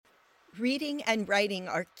Reading and writing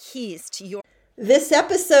are keys to your. This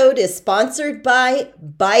episode is sponsored by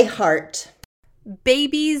ByHeart.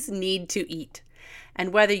 Babies need to eat.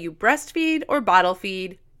 And whether you breastfeed or bottle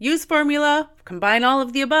feed, use formula, combine all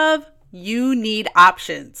of the above, you need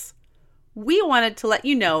options. We wanted to let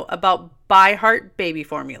you know about ByHeart Baby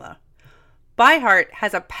Formula. ByHeart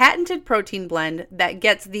has a patented protein blend that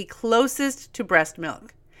gets the closest to breast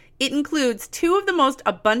milk. It includes 2 of the most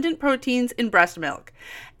abundant proteins in breast milk.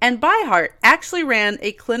 And ByHeart actually ran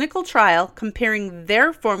a clinical trial comparing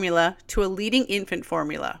their formula to a leading infant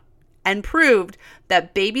formula and proved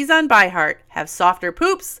that babies on ByHeart have softer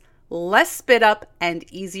poops, less spit up, and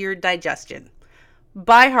easier digestion.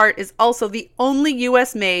 ByHeart is also the only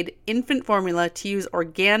US-made infant formula to use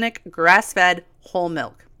organic, grass-fed, whole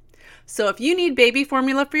milk. So if you need baby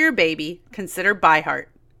formula for your baby, consider ByHeart.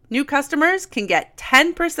 New customers can get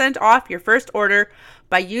 10% off your first order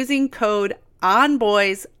by using code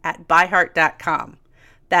ONBOYS at byheart.com.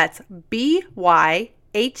 That's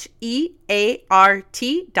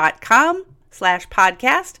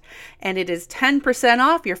BYHEART.com/podcast, and it is 10%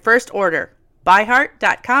 off your first order.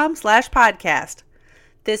 byheart.com/podcast.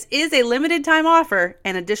 This is a limited time offer,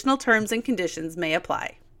 and additional terms and conditions may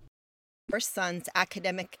apply. Your son's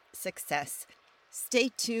academic success. Stay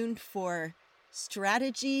tuned for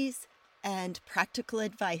strategies and practical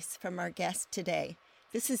advice from our guest today.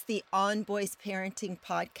 This is the On Boys Parenting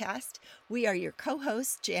Podcast. We are your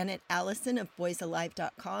co-hosts, Janet Allison of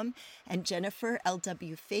boysalive.com and Jennifer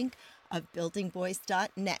L.W. Fink of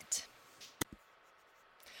buildingboys.net.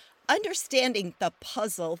 Understanding the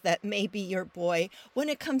puzzle that may be your boy when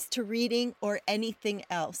it comes to reading or anything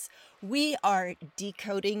else. We are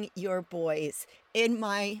decoding your boys. In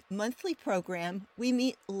my monthly program, we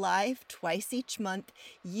meet live twice each month.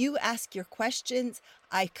 You ask your questions,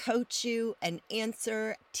 I coach you and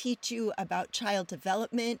answer, teach you about child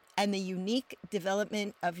development and the unique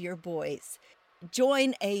development of your boys.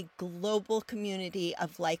 Join a global community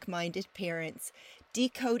of like-minded parents.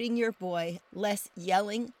 Decoding your boy, less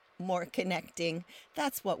yelling, more connecting.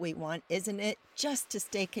 That's what we want, isn't it? Just to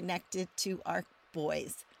stay connected to our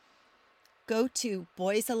boys. Go to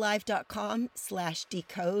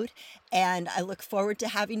boysalive.com/decode, and I look forward to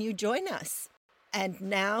having you join us. And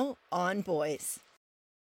now, on boys.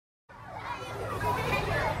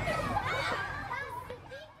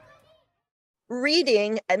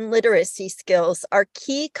 Reading and literacy skills are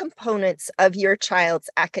key components of your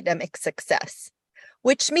child's academic success,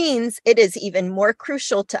 which means it is even more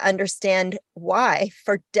crucial to understand why,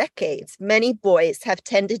 for decades, many boys have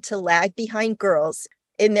tended to lag behind girls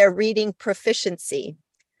in their reading proficiency.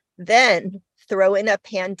 Then throw in a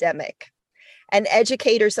pandemic, and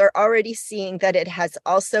educators are already seeing that it has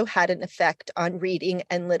also had an effect on reading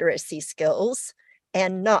and literacy skills,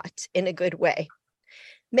 and not in a good way.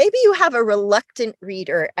 Maybe you have a reluctant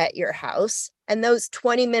reader at your house, and those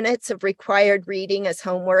 20 minutes of required reading as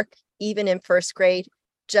homework, even in first grade,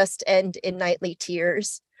 just end in nightly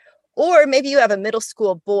tears. Or maybe you have a middle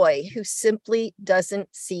school boy who simply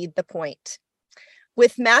doesn't see the point.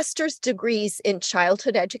 With master's degrees in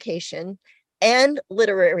childhood education and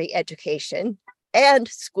literary education and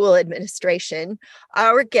school administration,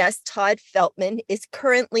 our guest, Todd Feltman, is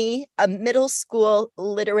currently a middle school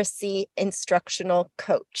literacy instructional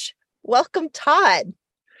coach. Welcome, Todd.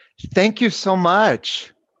 Thank you so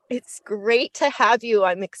much. It's great to have you.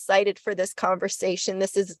 I'm excited for this conversation.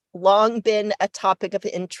 This has long been a topic of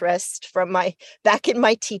interest from back in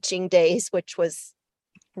my teaching days, which was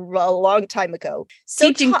a long time ago.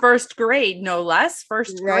 Teaching first grade, no less.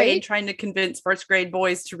 First grade, right? Trying to convince first grade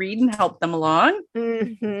boys to read and help them along.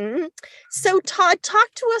 Mm-hmm. So Todd, talk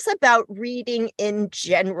to us about reading in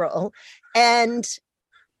general. And,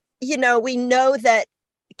 we know that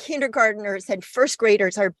kindergartners and first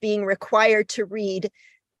graders are being required to read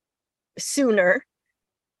sooner.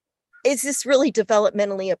 Is this really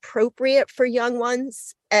developmentally appropriate for young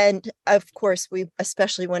ones? And of course, we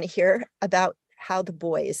especially want to hear about how the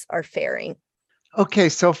boys are faring. Okay,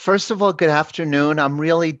 so first of all, good afternoon. I'm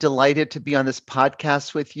really delighted to be on this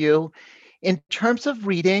podcast with you. In terms of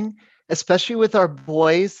reading, especially with our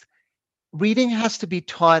boys, reading has to be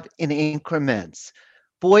taught in increments.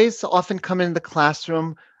 Boys often come into the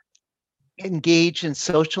classroom engaged in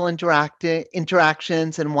social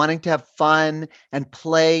interactions and wanting to have fun and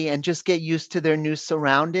play and just get used to their new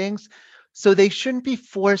surroundings. So they shouldn't be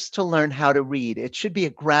forced to learn how to read. It should be a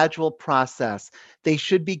gradual process. They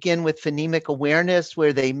should begin with phonemic awareness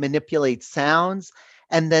where they manipulate sounds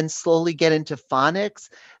and then slowly get into phonics.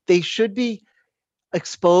 They should be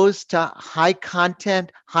exposed to high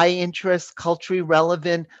content, high interest, culturally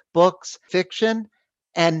relevant books, fiction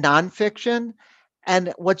and nonfiction.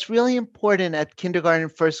 And what's really important at kindergarten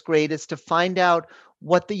and first grade is to find out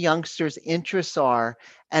what the youngsters' interests are.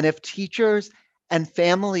 And if teachers and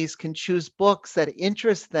families can choose books that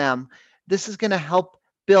interest them, this is going to help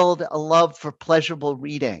build a love for pleasurable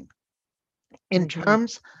reading. In Mhm.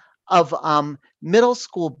 terms of middle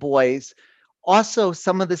school boys, also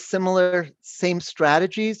some of the similar same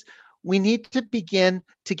strategies, we need to begin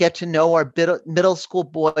to get to know our middle school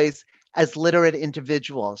boys as literate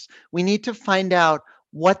individuals. We need to find out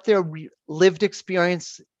what their lived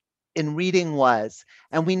experience in reading was.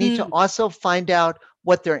 And we need to Mm, also find out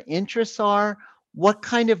what their interests are, what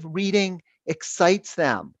kind of reading excites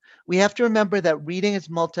them. We have to remember that reading is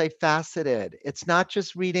multifaceted. It's not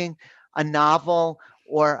just reading a novel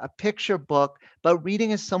or a picture book, but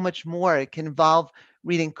reading is so much more. It can involve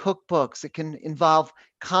reading cookbooks, it can involve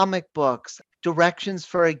comic books, directions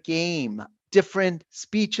for a game, different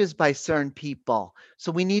speeches by certain people.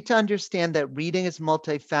 So we need to understand that reading is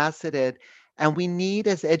multifaceted, and we need,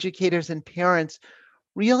 as educators and parents,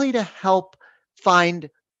 really to help find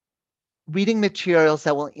reading materials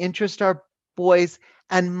that will interest our boys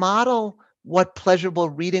and model what pleasurable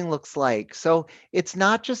reading looks like. So it's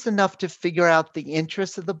not just enough to figure out the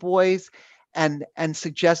interests of the boys and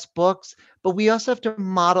suggest books, but we also have to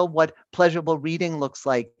model what pleasurable reading looks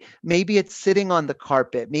like. Maybe it's sitting on the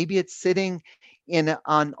carpet, maybe it's sitting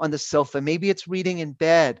on the sofa, maybe it's reading in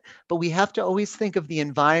bed, but we have to always think of the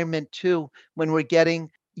environment too when we're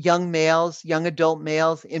getting young adult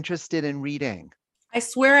males interested in reading. I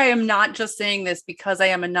swear I am not just saying this because I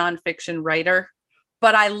am a nonfiction writer,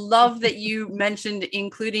 but I love that you mentioned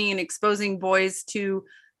including and exposing boys to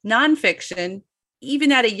nonfiction,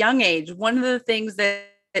 even at a young age. One of the things that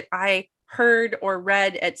I heard or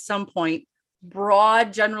read at some point,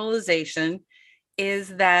 broad generalization,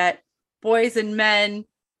 is that boys and men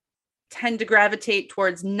tend to gravitate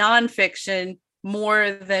towards nonfiction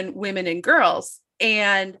more than women and girls.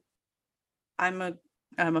 And I'm a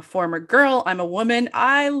I'm a former girl. I'm a woman.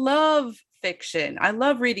 I love fiction. I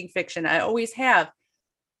love reading fiction. I always have.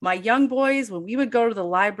 My young boys, when we would go to the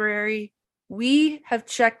library, we have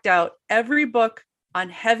checked out every book on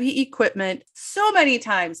heavy equipment so many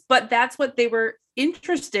times, but that's what they were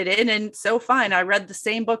interested in. And so fine. I read the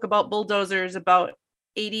same book about bulldozers about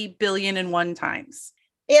 80 billion and one times.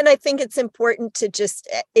 And I think it's important to just,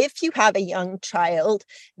 if you have a young child,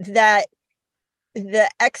 that the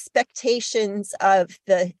expectations of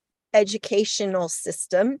the educational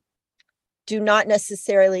system do not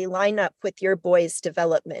necessarily line up with your boy's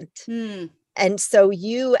development. And so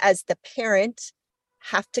you, as the parent,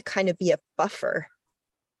 have to kind of be a buffer.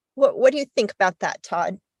 What do you think about that,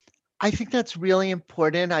 Todd? I think that's really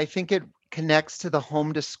important. I think it connects to the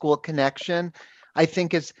home to school connection. I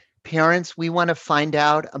think as parents, we want to find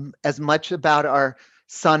out as much about our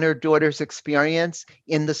son or daughter's experience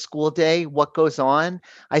in the school day, what goes on.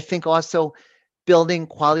 I think also building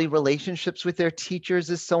quality relationships with their teachers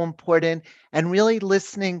is so important, and really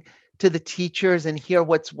listening to the teachers and hear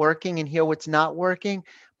what's working and hear what's not working.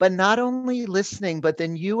 But not only listening, but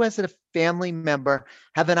then you as a family member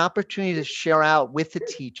have an opportunity to share out with the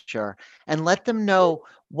teacher and let them know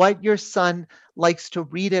what your son likes to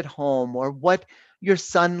read at home, or what your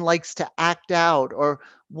son likes to act out, or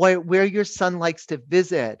where your son likes to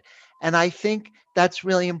visit. And I think that's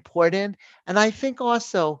really important. And I think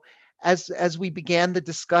also, as we began the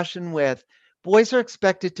discussion with, boys are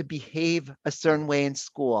expected to behave a certain way in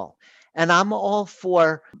school. And I'm all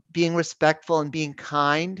for being respectful and being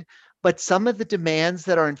kind, but some of the demands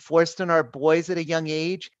that are enforced on our boys at a young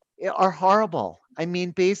age are horrible. I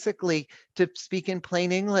mean, basically, to speak in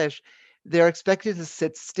plain English, they're expected to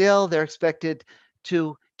sit still, they're expected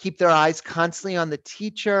to keep their eyes constantly on the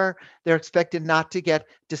teacher, they're expected not to get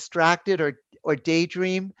distracted or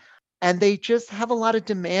daydream, and they just have a lot of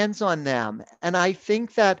demands on them. And I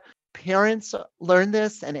think that parents learn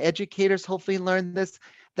this and educators hopefully learn this,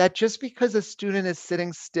 that just because a student is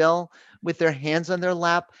sitting still with their hands on their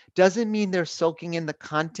lap doesn't mean they're soaking in the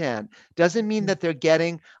content, doesn't mean that they're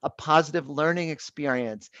getting a positive learning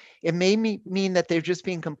experience. It may mean that they're just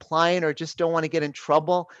being compliant or just don't want to get in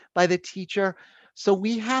trouble by the teacher. So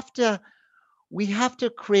we have to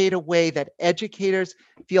create a way that educators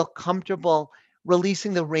feel comfortable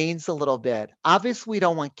releasing the reins a little bit. Obviously, we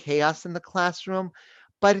don't want chaos in the classroom,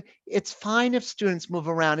 but it's fine if students move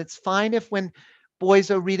around. It's fine if when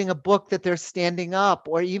boys are reading a book that they're standing up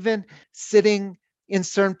or even sitting in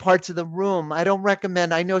certain parts of the room. I don't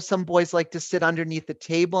recommend, I know some boys like to sit underneath the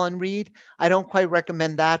table and read. I don't quite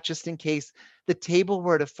recommend that just in case the table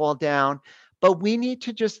were to fall down. But we need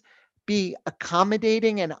to just be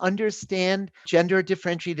accommodating and understand gender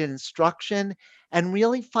differentiated instruction and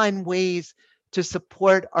really find ways to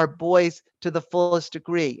support our boys to the fullest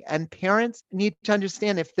degree. And parents need to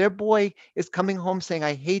understand if their boy is coming home saying,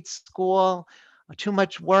 I hate school, too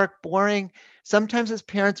much work, boring. Sometimes as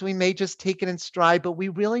parents, we may just take it in stride, but we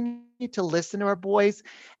really need to listen to our boys.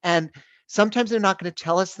 And sometimes they're not going to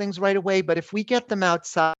tell us things right away, but if we get them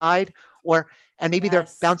outside and maybe they're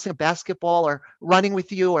Yes. bouncing a basketball or running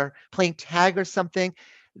with you or playing tag or something,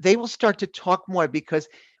 they will start to talk more because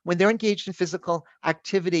when they're engaged in physical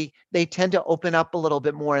activity, they tend to open up a little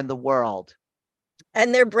bit more in the world.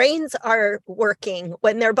 And their brains are working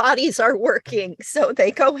when their bodies are working, so they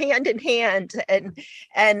go hand in hand.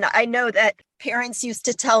 And I know that parents used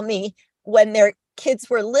to tell me when their kids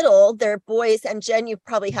were little, their boys, and Jen, you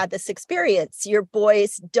probably had this experience, your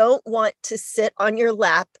boys don't want to sit on your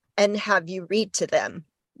lap and have you read to them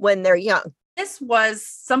when they're young. This was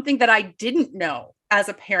something that I didn't know as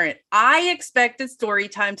a parent. I expected story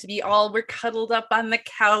time to be all we're cuddled up on the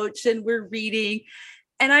couch and we're reading.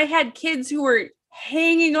 And I had kids who were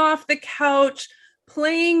hanging off the couch,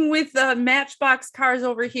 playing with Matchbox cars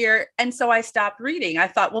over here. And so I stopped reading. I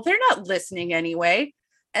thought, well, they're not listening anyway.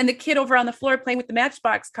 And the kid over on the floor playing with the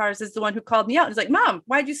Matchbox cars is the one who called me out. He's like, Mom,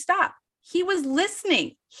 why'd you stop? He was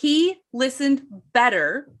listening. He listened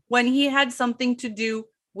better when he had something to do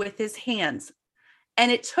with his hands.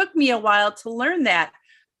 And it took me a while to learn that.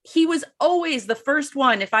 He was always the first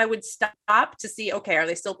one if I would stop to see, okay, are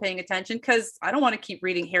they still paying attention? Because I don't want to keep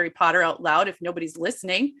reading Harry Potter out loud if nobody's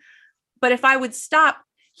listening. But if I would stop,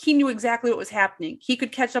 he knew exactly what was happening. He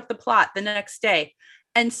could catch up the plot the next day.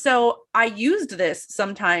 And so I used this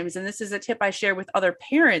sometimes, and this is a tip I share with other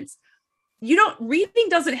parents. Reading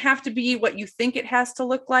doesn't have to be what you think it has to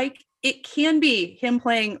look like. It can be him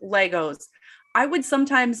playing Legos. I would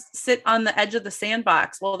sometimes sit on the edge of the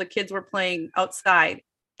sandbox while the kids were playing outside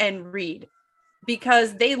and read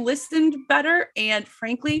because they listened better. And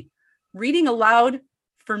frankly, reading aloud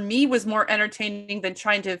for me was more entertaining than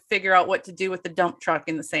trying to figure out what to do with the dump truck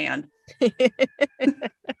in the sand.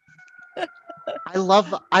 I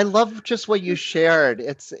love just what you shared.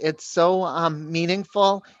 It's so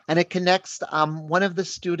meaningful, and it connects. One of the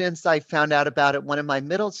students I found out about at one of my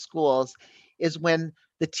middle schools is when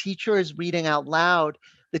the teacher is reading out loud,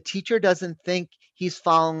 the teacher doesn't think he's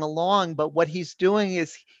following along, but what he's doing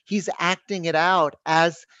is he's acting it out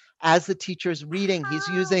as the teacher's reading. He's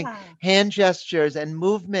using hand gestures and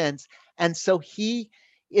movements, and so he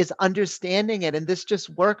is understanding it, and this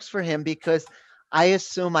just works for him because I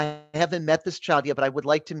assume, I haven't met this child yet, but I would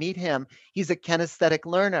like to meet him. He's a kinesthetic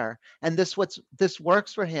learner, and this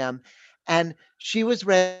works for him. And she was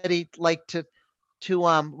ready, like, to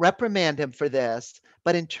reprimand him for this,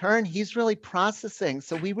 but in turn, he's really processing.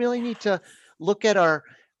 So we really need to look at our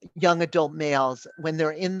young adult males when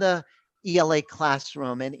they're in the ELA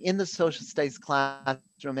classroom and in the social studies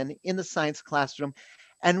classroom and in the science classroom,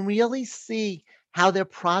 and really see how they're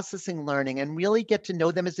processing learning and really get to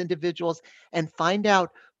know them as individuals and find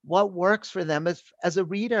out what works for them as a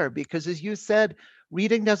reader. Because as you said,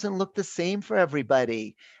 reading doesn't look the same for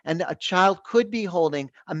everybody. And a child could be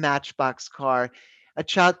holding a Matchbox car. A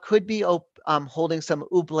child could be holding some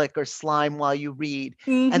oobleck or slime while you read.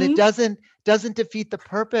 Mm-hmm. And it doesn't defeat the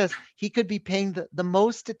purpose. He could be paying the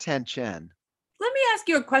most attention. Let me ask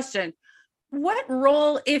you a question. What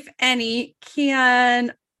role, if any,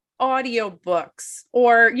 can audiobooks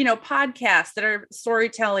or podcasts that are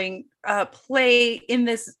storytelling play in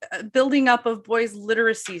this building up of boys'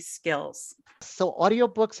 literacy skills? So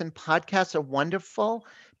audiobooks and podcasts are wonderful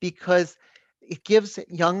because it gives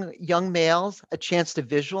young males a chance to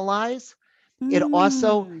visualize. It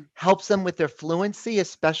also helps them with their fluency,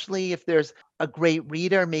 especially if there's a great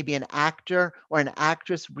reader, maybe an actor or an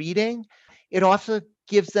actress reading. It also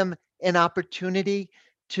gives them an opportunity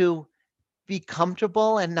to be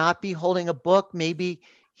comfortable and not be holding a book. Maybe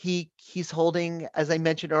he's holding, as I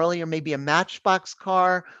mentioned earlier, maybe a Matchbox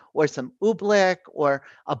car or some oobleck or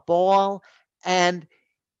a ball. And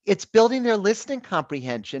it's building their listening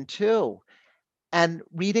comprehension too. And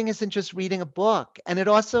reading isn't just reading a book. And it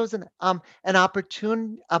also is an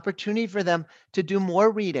opportunity for them to do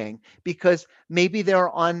more reading because maybe they're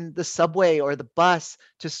on the subway or the bus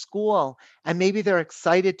to school and maybe they're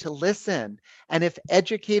excited to listen. And if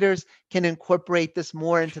educators can incorporate this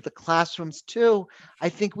more into the classrooms too, I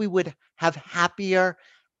think we would have happier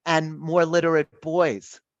and more literate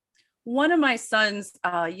boys. One of my sons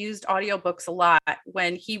used audiobooks a lot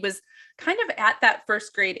when he was kind of at that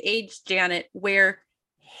first grade age, Janet, where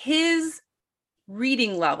his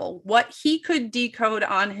reading level, what he could decode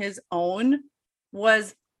on his own,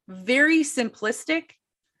 was very simplistic,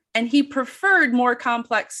 and he preferred more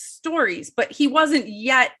complex stories, but he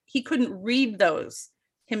couldn't read those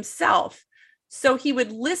himself. So he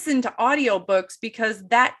would listen to audiobooks because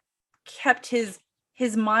that kept his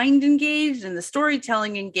mind engaged and the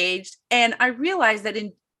storytelling engaged. And I realized that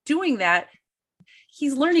in doing that,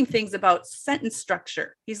 he's learning things about sentence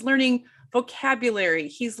structure. He's learning vocabulary.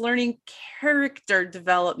 He's learning character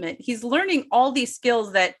development. He's learning all these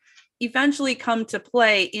skills that eventually come to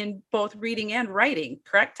play in both reading and writing.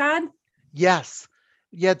 Correct, Todd? Yes.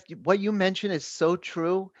 Yeah, what you mentioned is so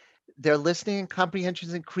true. Their listening and comprehension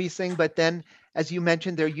is increasing, but then, as you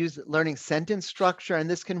mentioned, they're learning sentence structure, and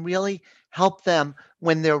this can really help them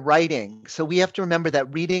when they're writing. So we have to remember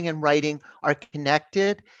that reading and writing are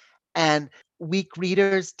connected, and weak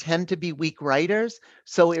readers tend to be weak writers.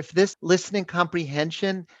 So if this listening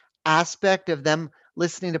comprehension aspect of them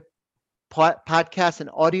listening to podcasts and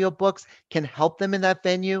audiobooks can help them in that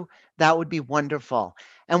venue, that would be wonderful.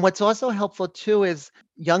 And what's also helpful too is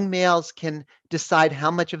young males can decide how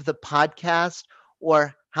much of the podcast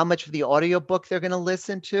or how much of the audiobook they're going to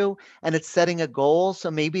listen to, and it's setting a goal. So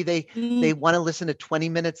maybe they want to listen to 20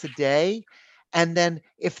 minutes a day. And then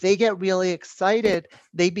if they get really excited,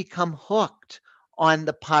 they become hooked on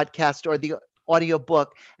the podcast or the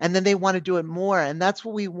audiobook, and then they want to do it more. And that's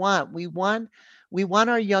what we want. We want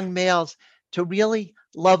our young males to really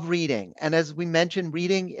love reading. And as we mentioned,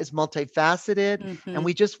 reading is multifaceted, and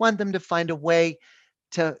we just want them to find a way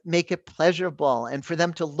to make it pleasurable and for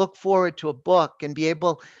them to look forward to a book and be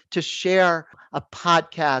able to share a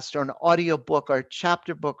podcast or an audiobook or a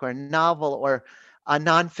chapter book or a novel or a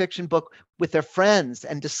nonfiction book with their friends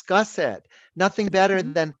and discuss it. Nothing better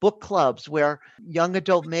than book clubs where young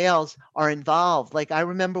adult males are involved. Like I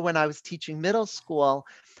remember when I was teaching middle school,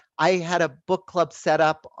 I had a book club set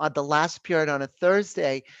up on the last period on a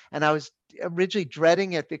Thursday, and I was originally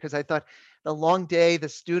dreading it because I thought the long day,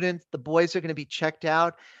 the boys are going to be checked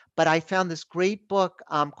out. But I found this great book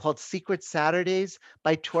called Secret Saturdays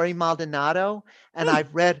by Torrey Maldonado, and I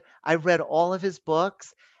read all of his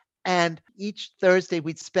books. And each Thursday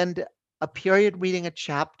we'd spend a period reading a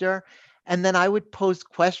chapter, and then I would pose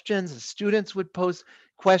questions. The students would pose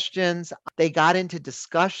questions. They got into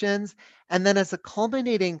discussions. And then as a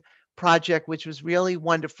culminating project, which was really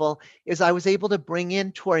wonderful, is I was able to bring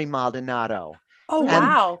in Torrey Maldonado. Oh, And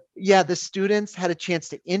wow. yeah, the students had a chance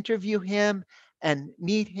to interview him and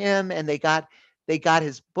meet him, and they got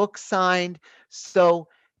his book signed. So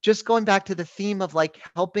just going back to the theme of like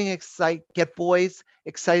helping get boys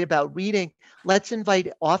excited about reading, let's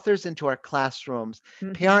invite authors into our classrooms.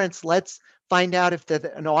 Parents, let's find out if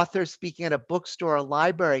an author is speaking at a bookstore or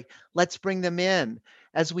library. Let's bring them in.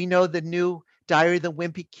 As we know, the new Diary of the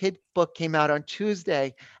Wimpy Kid book came out on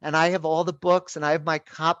Tuesday, and I have all the books and I have my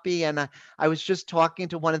copy. And I was just talking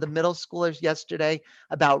to one of the middle schoolers yesterday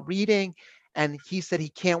about reading, and he said he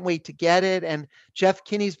can't wait to get it. And Jeff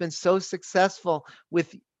Kinney's been so successful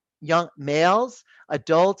with young males,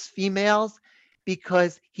 adults, females,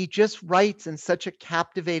 because he just writes in such a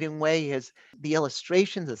captivating way. The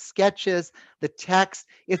illustrations, the sketches, the text,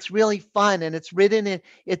 it's really fun. And it's written in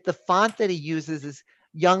the font that he uses is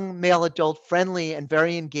young male adult friendly and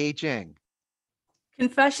very engaging.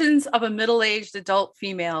 Confessions of a middle-aged adult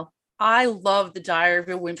female. I love the Diary of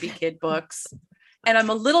a Wimpy Kid books. And I'm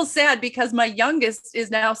a little sad because my youngest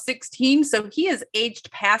is now 16, so he has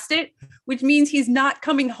aged past it, which means he's not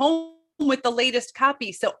coming home with the latest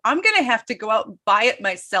copy. So I'm going to have to go out and buy it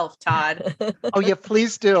myself, Todd. Oh, yeah,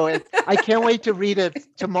 please do. I can't wait to read it.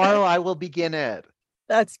 Tomorrow I will begin it.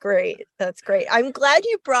 That's great. That's great. I'm glad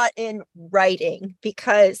you brought in writing,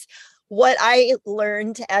 because what I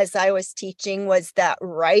learned as I was teaching was that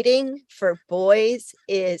writing for boys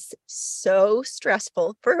is so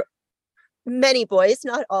stressful for many boys,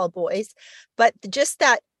 not all boys, but just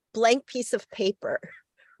that blank piece of paper,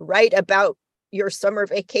 write about your summer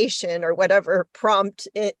vacation or whatever prompt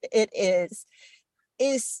it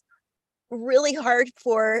is really hard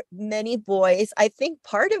for many boys. I think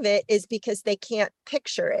part of it is because they can't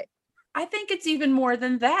picture it. I think it's even more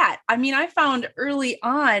than that. I mean, I found early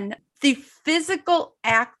on the physical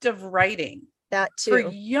act of writing That too. for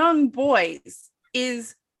young boys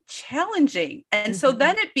is challenging. And so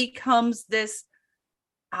then it becomes this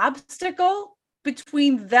obstacle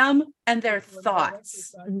between them and their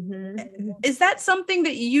thoughts. Is that something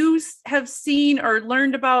that you have seen or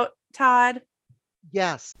learned about, Todd?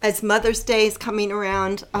 Yes. As Mother's Day is coming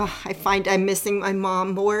around, I find I'm missing my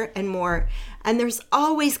mom more and more. And there's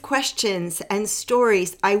always questions and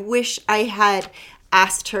stories I wish I had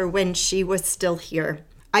asked her when she was still here.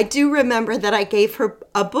 I do remember that I gave her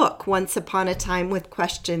a book once upon a time with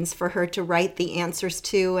questions for her to write the answers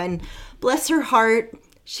to. And bless her heart,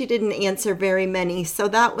 she didn't answer very many. So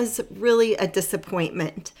that was really a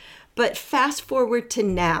disappointment. But fast forward to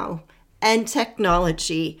now, and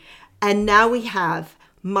technology. And now we have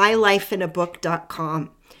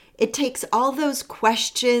mylifeinabook.com. It takes all those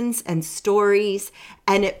questions and stories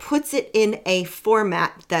and it puts it in a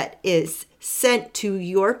format that is sent to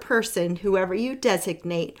your person, whoever you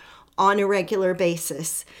designate, on a regular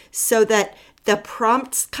basis, so that the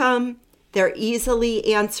prompts come, they're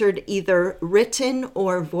easily answered either written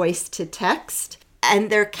or voice to text, and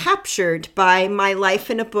they're captured by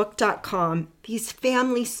mylifeinabook.com. These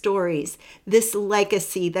family stories, this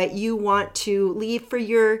legacy that you want to leave for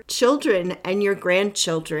your children and your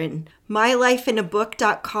grandchildren.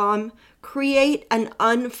 mylifeinabook.com. Create an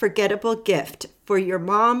unforgettable gift for your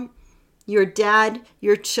mom, your dad,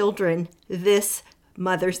 your children this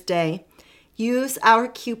Mother's Day. Use our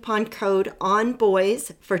coupon code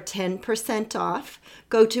ONBOYS for 10% off.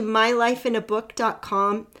 Go to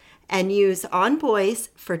mylifeinabook.com and use ONBOYS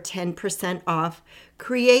for 10% off.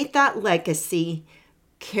 Create that legacy.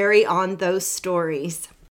 Carry on those stories.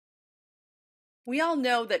 We all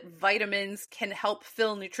know that vitamins can help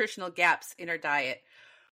fill nutritional gaps in our diet.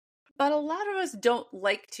 But a lot of us don't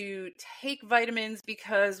like to take vitamins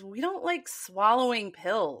because we don't like swallowing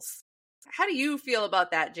pills. How do you feel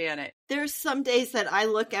about that, Janet? There's some days that I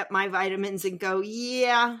look at my vitamins and go,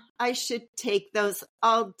 yeah, I should take those.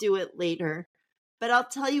 I'll do it later. But I'll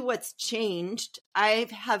tell you what's changed. I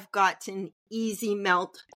have gotten Easy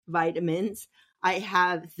Melt vitamins. I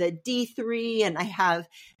have the D3 and I have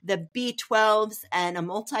the B12s and a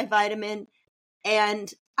multivitamin.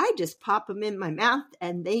 And I just pop them in my mouth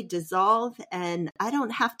and they dissolve and I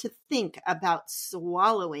don't have to think about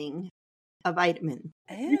swallowing a vitamin.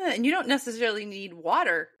 Yeah, and you don't necessarily need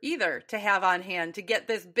water either to have on hand to get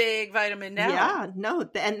this big vitamin down. Yeah, no,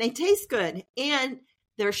 and they taste good and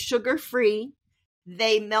they're sugar-free.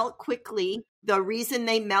 They melt quickly. The reason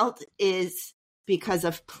they melt is because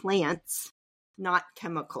of plants, not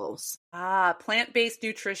chemicals. Plant-based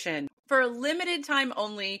nutrition. For a limited time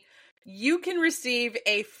only, you can receive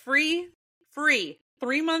a free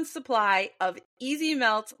 3-month supply of Easy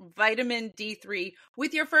Melt Vitamin D3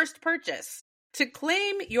 with your first purchase. To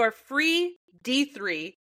claim your free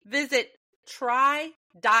D3, visit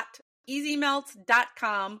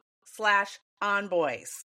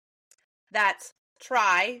try.easymelts.com/onboys. That's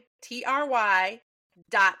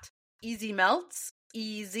try.easymelts,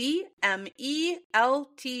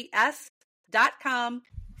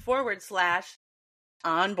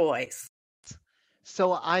 EZMELTS.com/onboys.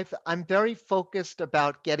 So I'm very focused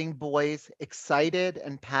about getting boys excited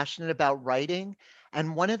and passionate about writing.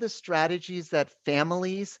 And one of the strategies that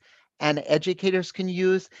families and educators can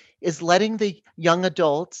use is letting the young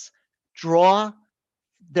adults draw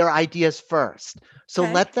their ideas first. So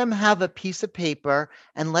Okay. let them have a piece of paper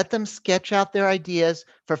and let them sketch out their ideas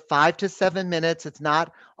for 5 to 7 minutes. It's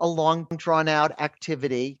not a long drawn out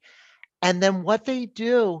activity. And then what they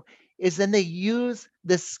do is then they use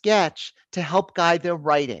the sketch to help guide their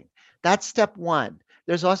writing. That's step one.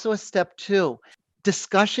 There's also a step two.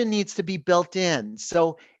 Discussion needs to be built in.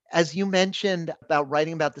 So as you mentioned about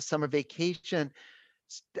writing about the summer vacation,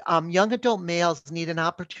 young adult males need an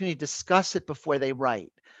opportunity to discuss it before they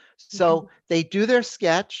write. So they do their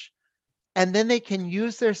sketch and then they can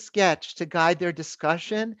use their sketch to guide their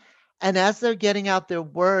discussion. And as they're getting out their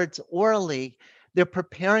words orally, they're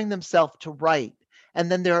preparing themselves to write.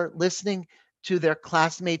 And then they're listening to their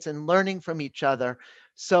classmates and learning from each other.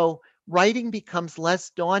 So writing becomes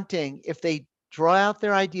less daunting if they draw out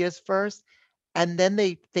their ideas first and then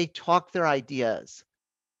they talk their ideas.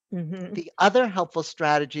 Mm-hmm. The other helpful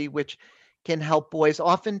strategy, which can help boys,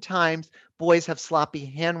 oftentimes boys have sloppy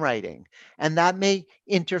handwriting, and that may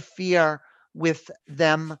interfere with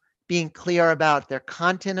them being clear about their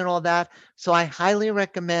content and all that. So I highly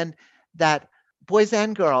recommend that boys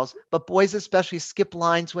and girls, but boys especially, skip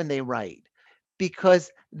lines when they write,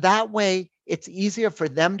 because that way it's easier for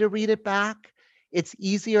them to read it back. It's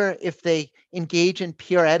easier if they engage in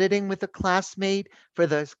peer editing with a classmate for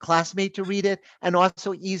the classmate to read it, and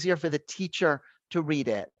also easier for the teacher to read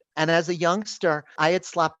it. And as a youngster, I had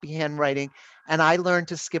sloppy handwriting and I learned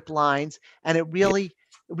to skip lines, and it really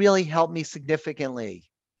helped me significantly.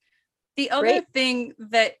 The other thing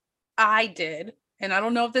that I did, and I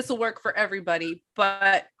don't know if this will work for everybody,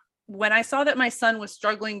 but when I saw that my son was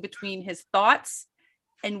struggling between his thoughts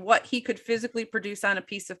and what he could physically produce on a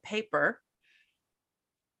piece of paper,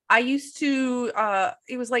 I used to,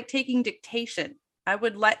 it was like taking dictation. I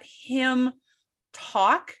would let him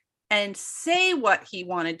talk and say what he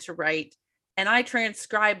wanted to write, and I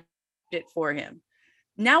transcribed it for him.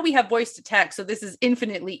 Now we have voice to text, so this is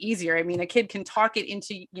infinitely easier. I mean, a kid can talk it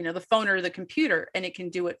into, the phone or the computer, and it can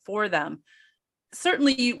do it for them.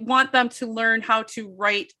 certainly you want them to learn how to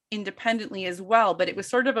write independently as well, but it was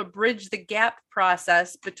sort of a bridge the gap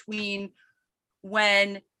process between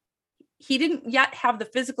when he didn't yet have the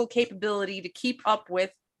physical capability to keep up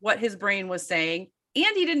with what his brain was saying,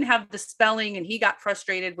 and he didn't have the spelling, and he got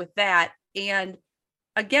frustrated with that. And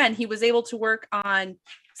again, he was able to work on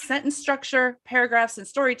sentence structure, paragraphs, and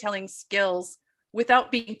storytelling skills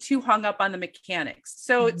without being too hung up on the mechanics.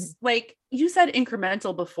 So it's like you said,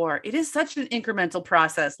 incremental before. It is such an incremental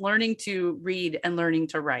process, learning to read and learning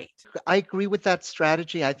to write. I agree with that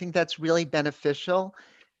strategy. I think that's really beneficial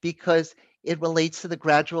because it relates to the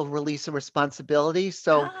gradual release of responsibility.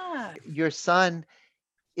 So your son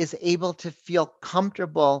is able to feel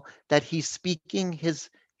comfortable that he's speaking his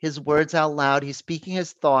words out loud, he's speaking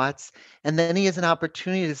his thoughts, and then he has an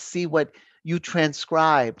opportunity to see what you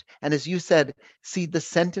transcribed. And as you said, see the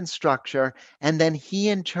sentence structure. And then he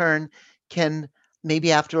in turn can,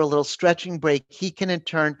 maybe after a little stretching break, he can in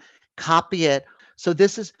turn copy it. So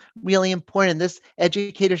this is really important. This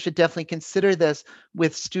educator should definitely consider this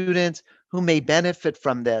with students who may benefit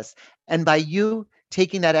from this. And by you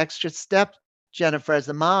taking that extra step, Jennifer, as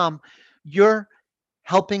a mom, you're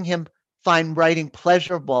helping him find writing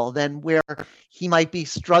pleasurable than where he might be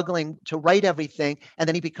struggling to write everything. And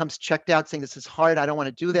then he becomes checked out saying, this is hard, I don't want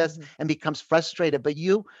to do this, and becomes frustrated. But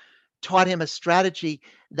you taught him a strategy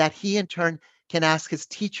that he in turn can ask his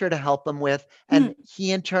teacher to help him with. And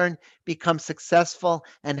he in turn becomes successful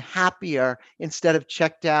and happier instead of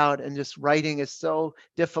checked out and just writing is so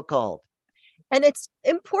difficult. And it's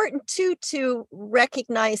important too to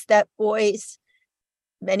recognize that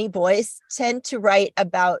many boys tend to write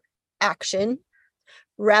about action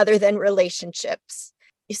rather than relationships.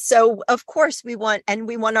 So of course we want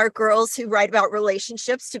our girls who write about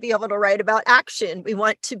relationships to be able to write about action. We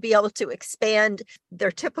want to be able to expand their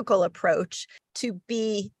typical approach to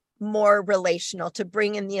be more relational, to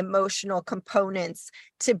bring in the emotional components,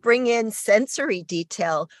 to bring in sensory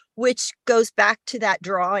detail, which goes back to that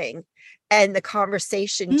drawing and the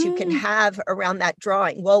conversations you can have around that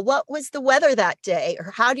drawing. Well, what was the weather that day? Or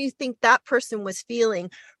how do you think that person was feeling,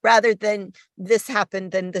 rather than this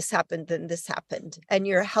happened, then this happened, then this happened. And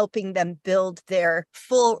you're helping them build their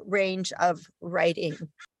full range of writing.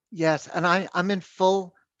 Yes, and I'm in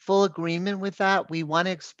full agreement with that. We want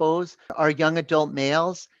to expose our young adult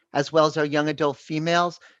males as well as our young adult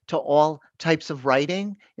females to all types of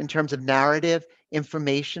writing in terms of narrative,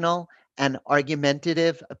 informational, and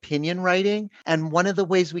argumentative opinion writing. And one of the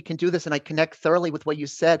ways we can do this, and I connect thoroughly with what you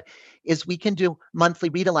said, is we can do monthly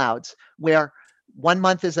read alouds where 1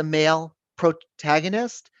 month is a male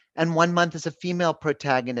protagonist and 1 month is a female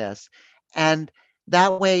protagonist. And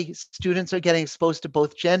that way students are getting exposed to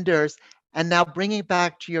both genders. And now bringing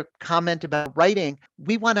back to your comment about writing,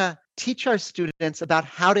 we want to teach our students about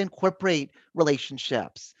how to incorporate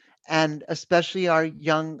relationships, and especially our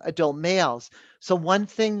young adult males. So one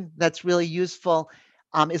thing that's really useful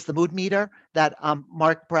is the mood meter that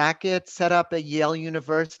Mark Brackett set up at Yale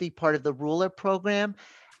University, part of the Ruler program.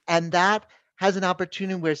 And that has an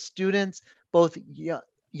opportunity where students, both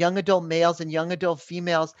young adult males and young adult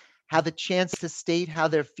females, have a chance to state how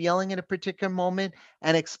they're feeling in a particular moment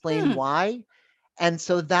and explain why. And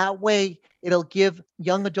so that way it'll give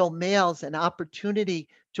young adult males an opportunity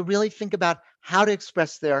to really think about how to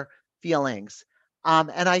express their feelings.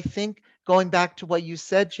 And I think going back to what you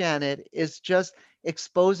said, Janet, is just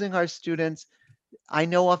exposing our students. I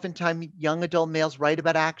know oftentimes young adult males write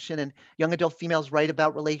about action and young adult females write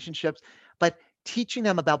about relationships, but teaching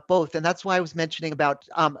them about both. And that's why I was mentioning about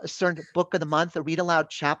a certain book of the month, a read aloud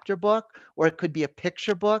chapter book, or it could be a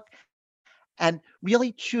picture book, and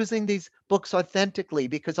really choosing these books authentically,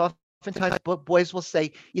 because oftentimes boys will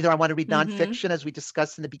say, either I want to read nonfiction, as we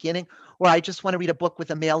discussed in the beginning, or I just want to read a book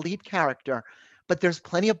with a male lead character. But there's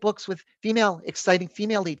plenty of books with exciting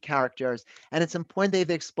female lead characters. And it's important they have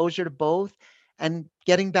the exposure to both. And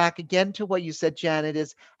getting back again to what you said, Janet,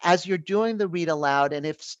 is as you're doing the read aloud,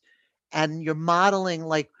 and you're modeling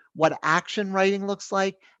like what action writing looks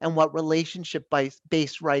like and what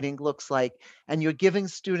relationship-based writing looks like. And you're giving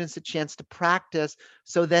students a chance to practice,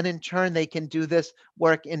 so then in turn they can do this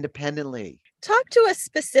work independently. Talk to us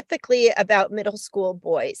specifically about middle school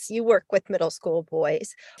boys. You work with middle school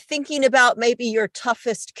boys. Thinking about maybe your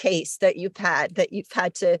toughest case that you've had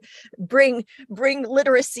to bring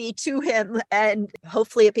literacy to him, and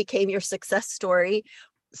hopefully it became your success story.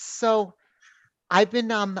 So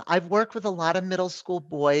I've worked with a lot of middle school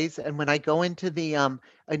boys, and when I go into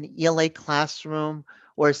an ELA classroom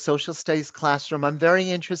or a social studies classroom, I'm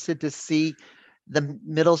very interested to see the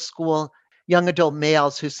middle school young adult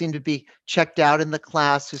males who seem to be checked out in the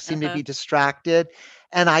class, who seem to be distracted.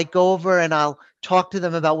 And I go over and I'll talk to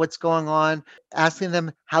them about what's going on, asking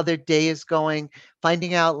them how their day is going,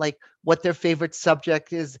 finding out like what their favorite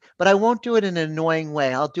subject is. But I won't do it in an annoying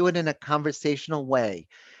way. I'll do it in a conversational way.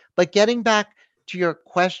 But getting back to your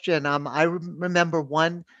question, I remember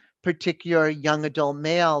one particular young adult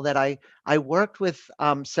male that I worked with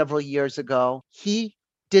several years ago. He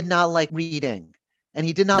did not like reading and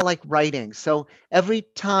he did not like writing. So every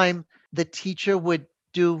time the teacher would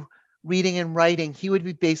do reading and writing, he would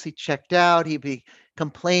be basically checked out. He'd be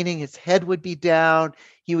complaining, his head would be down,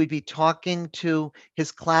 he would be talking to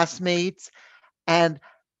his classmates. And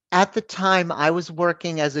at the time, I was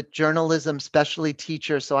working as a journalism specialty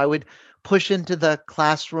teacher, so I would push into the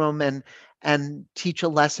classroom and teach a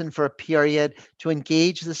lesson for a period to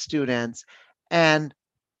engage the students. And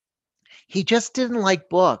he just didn't like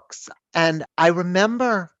books. And I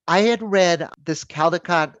remember I had read this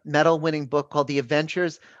Caldecott medal winning book called The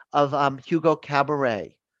Adventures of Hugo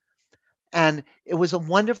Cabaret. And it was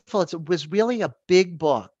it was really a big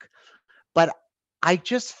book, but I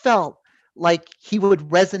just felt like he would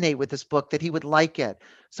resonate with this book, that he would like it.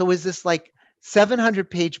 So it was this like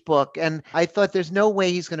 700-page book. And I thought there's no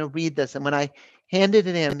way he's going to read this. And when I handed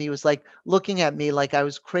it in, he was like looking at me like I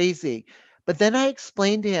was crazy. But then I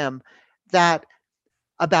explained to him that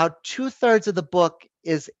about 2/3 of the book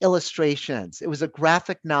is illustrations. It was a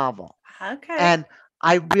graphic novel. Okay. And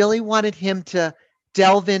I really wanted him to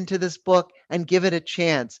delve into this book and give it a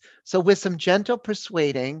chance. So with some gentle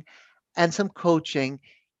persuading and some coaching,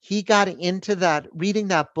 he got into that, reading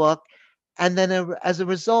that book. And then as a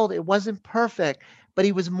result, it wasn't perfect, but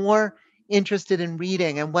he was more interested in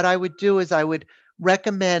reading. And what I would do is I would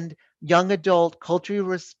recommend young adult, culturally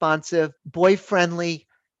responsive, boy-friendly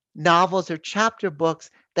novels or chapter books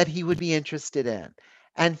that he would be interested in.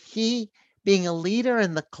 And he, being a leader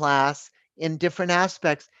in the class in different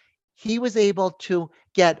aspects, he was able to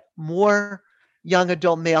get more young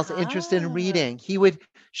adult males interested in reading. He would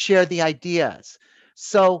share the ideas.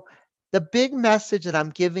 So the big message that I'm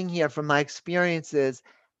giving here from my experience is,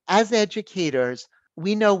 as educators,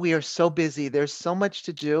 we know we are so busy. There's so much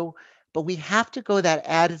to do, but we have to go that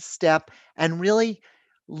added step and really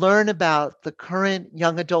learn about the current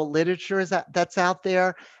young adult literature that's out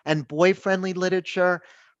there and boy-friendly literature,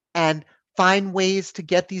 and find ways to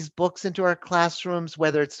get these books into our classrooms,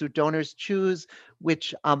 whether it's through Donors Choose,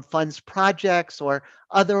 which funds projects, or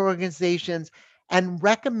other organizations, and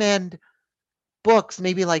recommend books,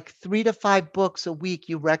 maybe like 3 to 5 books a week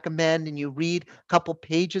you recommend, and you read a couple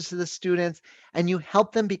pages to the students and you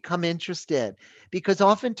help them become interested. Because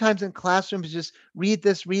oftentimes in classrooms, just read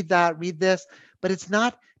this, read that, read this, but it's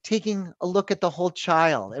not taking a look at the whole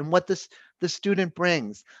child and what the student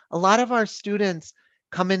brings. A lot of our students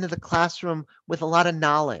come into the classroom with a lot of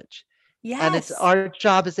knowledge. And it's Yes. our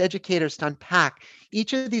job as educators to unpack.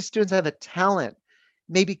 Each of these students have a talent,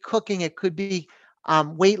 maybe cooking, it could be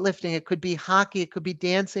weightlifting, it could be hockey, it could be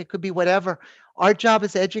dancing, it could be whatever. Our job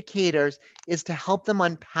as educators is to help them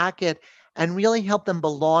unpack it and really help them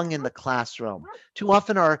belong in the classroom. Too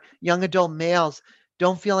often our young adult males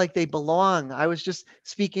don't feel like they belong. I was just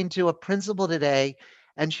speaking to a principal today,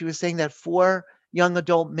 and she was saying that 4 young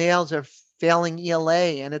adult males are failing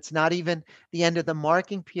ELA, and it's not even the end of the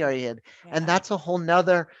marking period. And that's a whole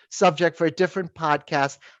nother subject for a different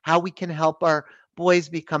podcast, how we can help our boys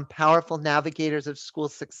become powerful navigators of school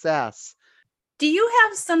success. Do you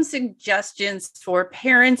have some suggestions for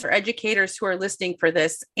parents or educators who are listening for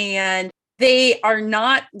this and they are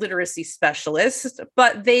not literacy specialists,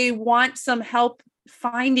 but they want some help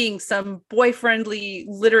finding some boy-friendly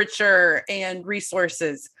literature and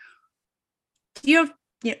resources? Do you have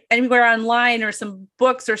anywhere online or some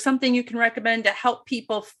books or something you can recommend to help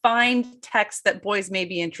people find texts that boys may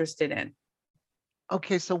be interested in?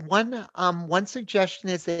 Okay, so one suggestion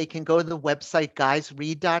is they can go to the website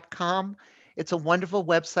guysread.com. It's a wonderful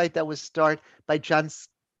website that was started by John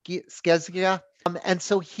Skezia. And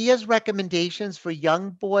so he has recommendations for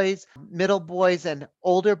young boys, middle boys, and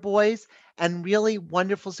older boys, and really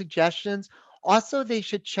wonderful suggestions. Also, they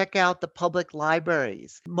should check out the public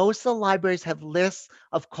libraries. Most of the libraries have lists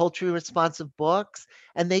of culturally responsive books,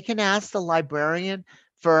 and they can ask the librarian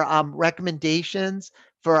for recommendations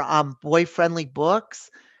for boy-friendly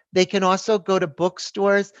books. They can also go to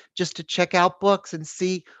bookstores just to check out books and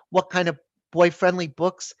see what kind of boy-friendly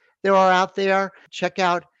books there are out there. Check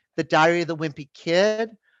out The Diary of the Wimpy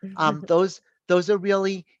Kid. Those are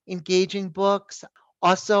really engaging books.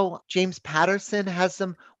 Also, James Patterson has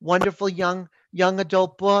some wonderful young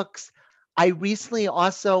adult books. I recently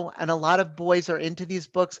also, and a lot of boys are into these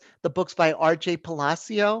books, the books by R.J.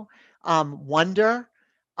 Palacio. Wonder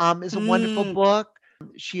is a wonderful book.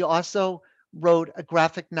 She also wrote a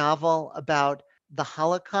graphic novel about the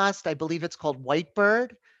Holocaust. I believe it's called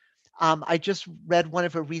Whitebird. I just read one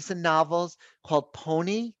of her recent novels called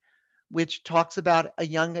Pony, which talks about a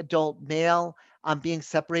young adult male being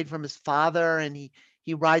separated from his father, and he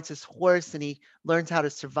rides his horse and he learns how to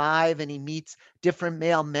survive, and he meets different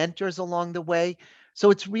male mentors along the way. So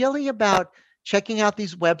it's really about checking out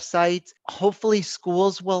these websites. Hopefully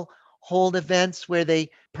schools will hold events where they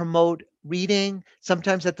promote reading.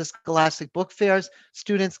 Sometimes at the Scholastic Book Fairs,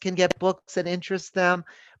 students can get books that interest them.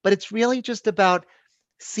 But it's really just about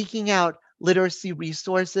seeking out literacy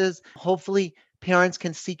resources. Hopefully, parents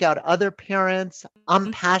can seek out other parents.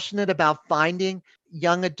 I'm passionate about finding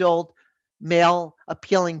young adult male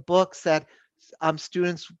appealing books that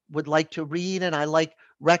students would like to read, and I like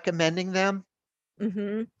recommending them.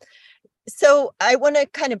 Mm-hmm. So I want to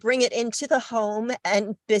kind of bring it into the home,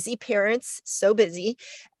 and busy parents, so busy.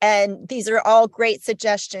 And these are all great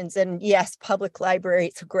suggestions. And yes, public library,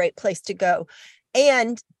 it's a great place to go.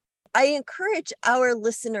 And I encourage our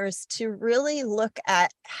listeners to really look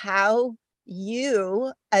at how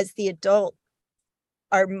you, as the adult,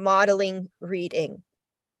 are modeling reading.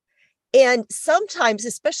 And sometimes,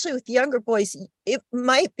 especially with younger boys, it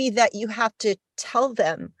might be that you have to tell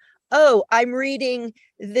them, oh, I'm reading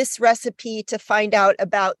this recipe to find out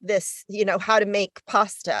about this, how to make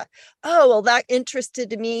pasta. Oh, well, that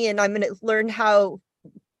interested me, and I'm going to learn how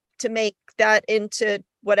to make that into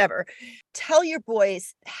whatever. Tell your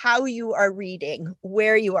boys how you are reading,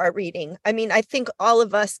 where you are reading. I mean, I think all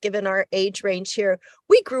of us, given our age range here,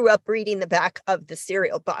 we grew up reading the back of the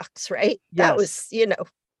cereal box, right? Yes. That was,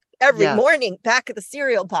 every Yes. morning, back of the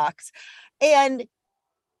cereal box. And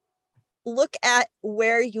look at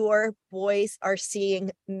where your boys are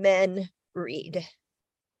seeing men read.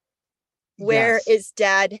 Where Yes. is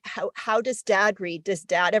dad? How does dad read? Does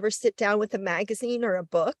dad ever sit down with a magazine or a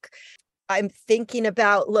book? I'm thinking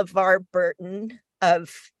about LeVar Burton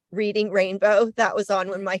of Reading Rainbow. That was on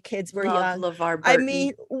when my kids were young. LeVar Burton. I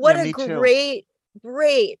mean, what Yeah, a me too.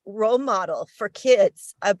 great role model for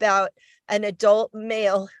kids about an adult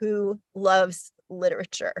male who loves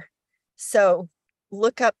literature. So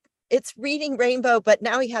look up, it's Reading Rainbow, but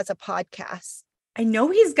now he has a podcast. I know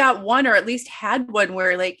he's got one, or at least had one,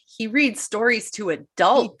 where he reads stories to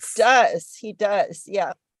adults. He does.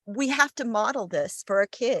 Yeah. We have to model this for our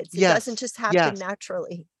kids. It Yes. doesn't just happen Yes.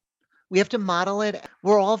 naturally. We have to model it.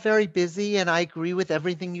 We're all very busy, and I agree with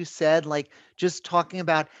everything you said, like just talking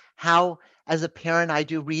about how, as a parent, I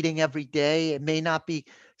do reading every day. It may not be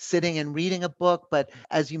sitting and reading a book, but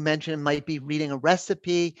as you mentioned, it might be reading a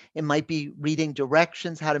recipe. It might be reading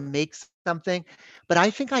directions, how to make something. But I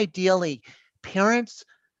think ideally, parents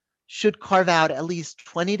should carve out at least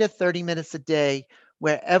 20 to 30 minutes a day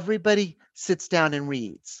where everybody sits down and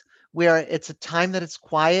reads, where it's a time that it's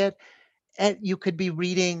quiet. And you could be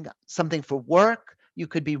reading something for work. You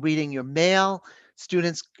could be reading your mail.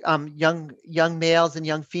 Students, young males and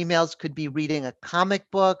young females could be reading a comic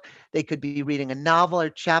book. They could be reading a novel or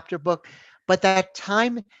chapter book. But that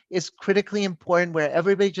time is critically important where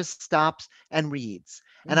everybody just stops and reads.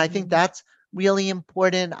 And I think that's really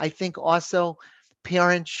important. I think also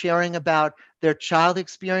parents sharing about their childhood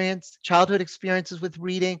experiences with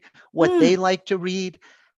reading, what they like to read,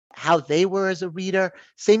 how they were as a reader.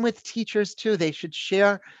 Same with teachers too. They should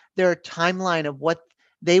share their timeline of what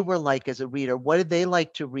they were like as a reader. What did they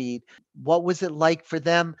like to read? What was it like for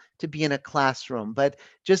them to be in a classroom? But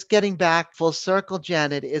just getting back full circle,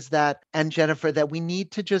 Janet, is that, and Jennifer, that we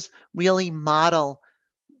need to just really model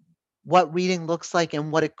what reading looks like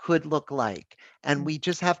and what it could look like. And we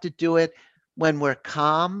just have to do it when we're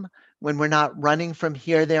calm, when we're not running from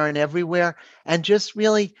here, there, and everywhere, and just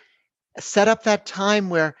really set up that time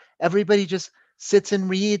where everybody just sits and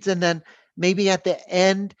reads, and then maybe at the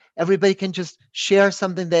end, everybody can just share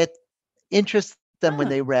something that interests them when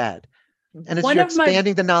they read. And it's you're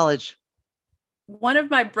expanding the knowledge. One of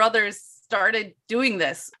my brothers started doing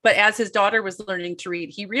this, but as his daughter was learning to read,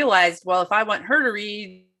 he realized, well, if I want her to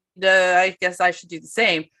read, I guess I should do the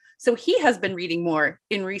same. So he has been reading more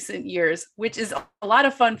in recent years, which is a lot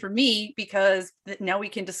of fun for me because now we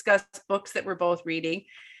can discuss books that we're both reading.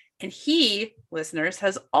 And he, listeners,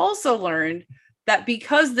 has also learned that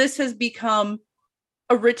because this has become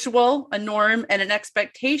a ritual, a norm, and an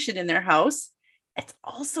expectation in their house, it's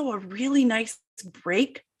also a really nice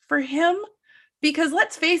break for him. Because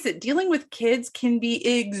let's face it, dealing with kids can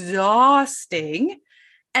be exhausting.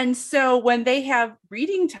 And so when they have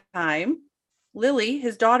reading time, Lily,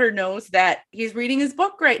 his daughter, knows that he's reading his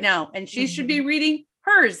book right now and she should be reading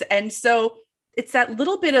hers. And so it's that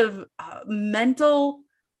little bit of mental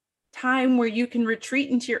time where you can retreat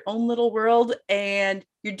into your own little world and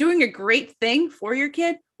you're doing a great thing for your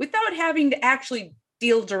kid without having to actually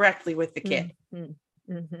deal directly with the kid.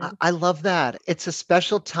 Mm-hmm. Mm-hmm. I love that. It's a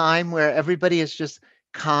special time where everybody is just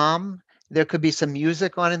calm. There could be some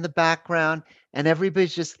music on in the background, and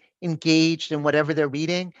everybody's just engaged in whatever they're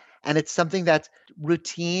reading. And it's something that's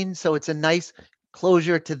routine. So it's a nice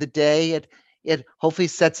closure to the day. It hopefully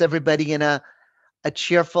sets everybody in a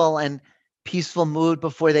cheerful and peaceful mood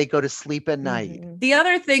before they go to sleep at night. Mm-hmm. The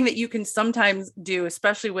other thing that you can sometimes do,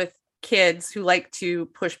 especially with kids who like to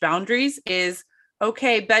push boundaries, is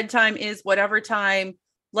okay, bedtime is whatever time,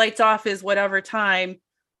 lights off is whatever time,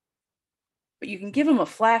 but you can give them a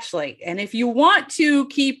flashlight. And if you want to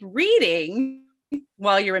keep reading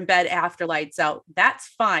while you're in bed after lights out, that's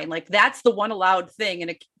fine. Like that's the one allowed thing.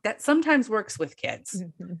 And that sometimes works with kids.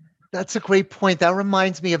 Mm-hmm. That's a great point. That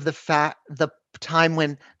reminds me of the time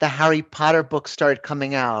when the Harry Potter books started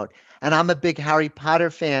coming out. And I'm a big Harry Potter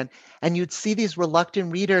fan. And you'd see these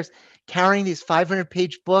reluctant readers carrying these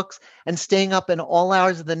 500-page books and staying up in all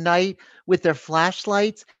hours of the night with their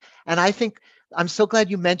flashlights. And I think I'm so glad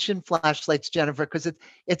you mentioned flashlights, Jennifer, because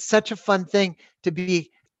it's such a fun thing to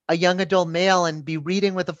be a young adult male and be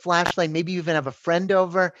reading with a flashlight. Maybe you even have a friend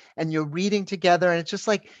over and you're reading together. And it's just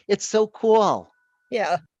like, it's so cool.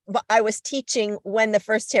 Yeah. I was teaching when the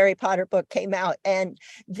first Harry Potter book came out, and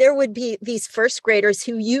there would be these first graders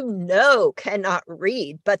who cannot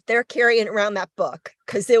read, but they're carrying around that book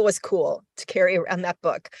because it was cool to carry around that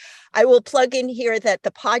book. I will plug in here that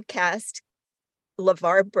the podcast,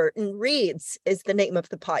 LeVar Burton Reads, is the name of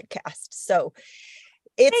the podcast. So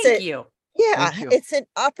Thank you. Yeah, Thank you. it's an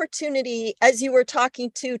opportunity. As you were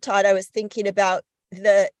talking to Todd, I was thinking about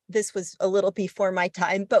this was a little before my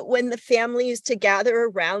time, but when the family used to gather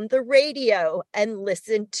around the radio and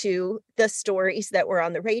listen to the stories that were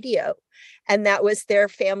on the radio, and that was their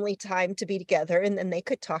family time to be together, and then they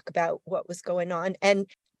could talk about what was going on. And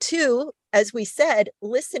two, as we said,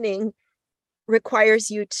 listening requires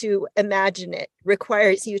you to imagine it,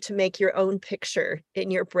 requires you to make your own picture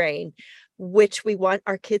in your brain, which we want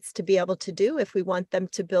our kids to be able to do if we want them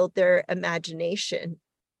to build their imagination.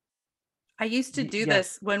 I used to do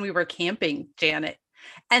this when we were camping, Janet,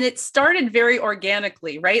 and it started very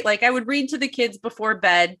organically, right? Like I would read to the kids before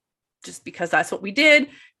bed just because that's what we did.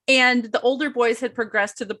 And the older boys had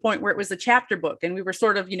progressed to the point where it was a chapter book and we were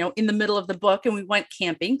sort of, in the middle of the book and we went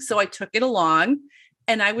camping. So I took it along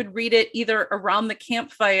and I would read it either around the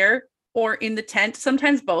campfire or in the tent,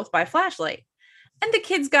 sometimes both by flashlight. And the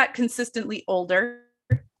kids got consistently older,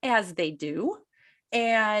 as they do.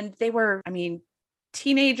 And they were,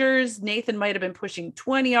 teenagers. Nathan might have been pushing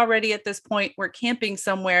 20 already at this point. We're camping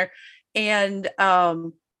somewhere. And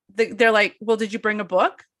they're like, well, did you bring a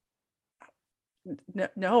book?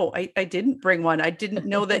 No, I didn't bring one. I didn't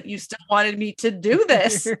know that you still wanted me to do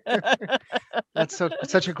this. That's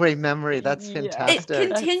such a great memory. That's fantastic.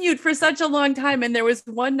 It continued for such a long time. And there was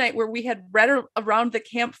one night where we had read around the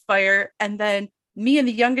campfire, and then me and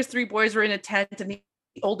the youngest three boys were in a tent, and the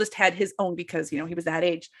oldest had his own because, he was that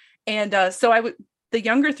age. And so the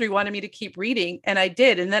younger three wanted me to keep reading, and I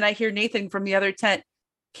did. And then I hear Nathan from the other tent,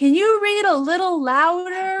 can you read a little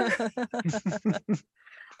louder?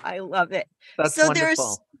 I love it. That's so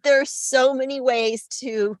wonderful. there's so many ways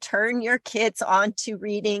to turn your kids on to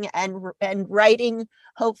reading, and writing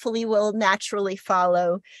hopefully will naturally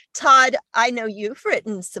follow. Todd, I know you've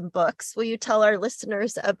written some books. Will you tell our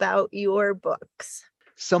listeners about your books?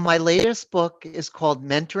 So my latest book is called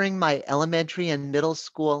Mentoring My Elementary and Middle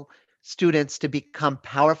School Students to Become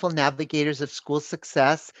Powerful Navigators of School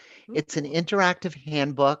Success. It's an interactive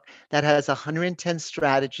handbook that has 110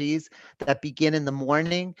 strategies that begin in the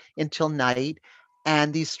morning until night.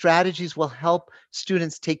 And these strategies will help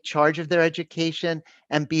students take charge of their education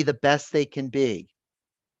and be the best they can be.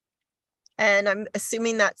 And I'm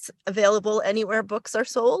assuming that's available anywhere books are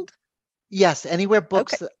sold? Yes, anywhere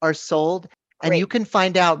books are sold. And you can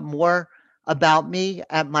find out more about me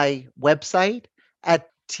at my website at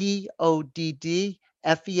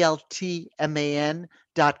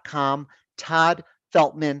ToddFeltman.com,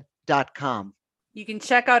 ToddFeltman.com. You can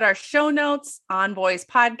check out our show notes on Boys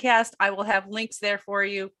Podcast. I will have links there for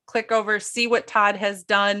you. Click over, see what Todd has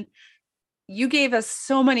done. You gave us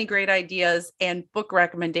so many great ideas and book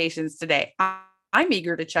recommendations today. I'm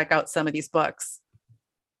eager to check out some of these books.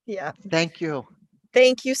 Yeah. Thank you.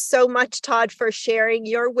 Thank you so much, Todd, for sharing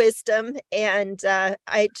your wisdom. And I'm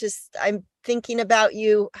thinking about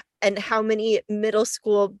you and how many middle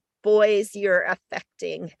school boys you're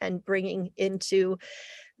affecting and bringing into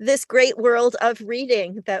this great world of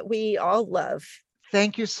reading that we all love.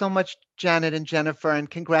 Thank you so much, Janet and Jennifer, and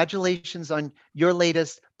congratulations on your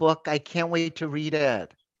latest book. I can't wait to read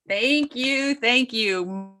it. Thank you. Thank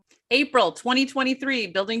you. April 2023,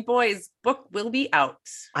 Building Boys book will be out.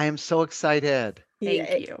 I am so excited. Thank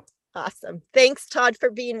Yay. you. Awesome. Thanks, Todd,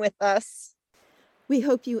 for being with us. We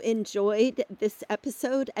hope you enjoyed this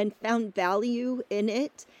episode and found value in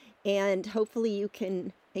it. And hopefully you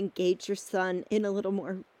can engage your son in a little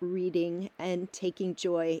more reading and taking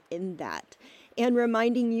joy in that. And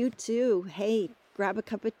reminding you too, hey, grab a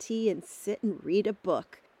cup of tea and sit and read a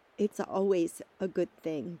book. It's always a good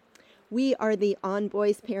thing. We are the On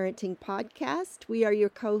Boys Parenting Podcast. We are your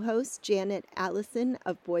co-hosts, Janet Allison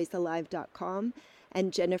of boysalive.com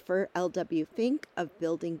and Jennifer L.W. Fink of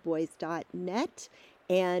buildingboys.net.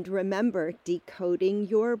 And remember, decoding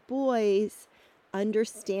your boys,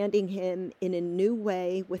 understanding him in a new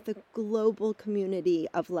way with a global community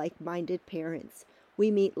of like-minded parents.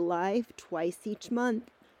 We meet live twice each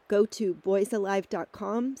month. Go to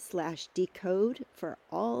boysalive.com/decode for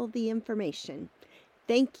all the information.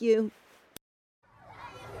 Thank you.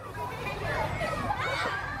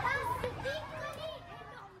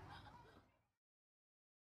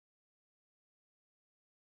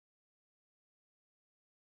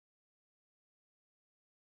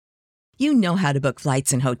 You know how to book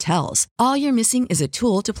flights and hotels. All you're missing is a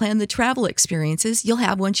tool to plan the travel experiences you'll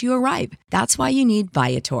have once you arrive. That's why you need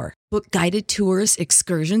Viator. Book guided tours,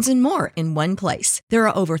 excursions, and more in one place. There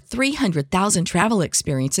are over 300,000 travel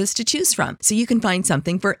experiences to choose from, so you can find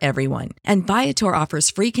something for everyone. And Viator offers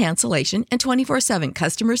free cancellation and 24/7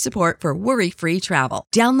 customer support for worry-free travel.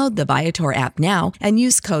 Download the Viator app now and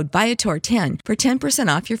use code Viator10 for 10%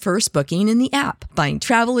 off your first booking in the app. Find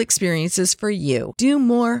travel experiences for you. Do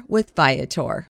more with Viator.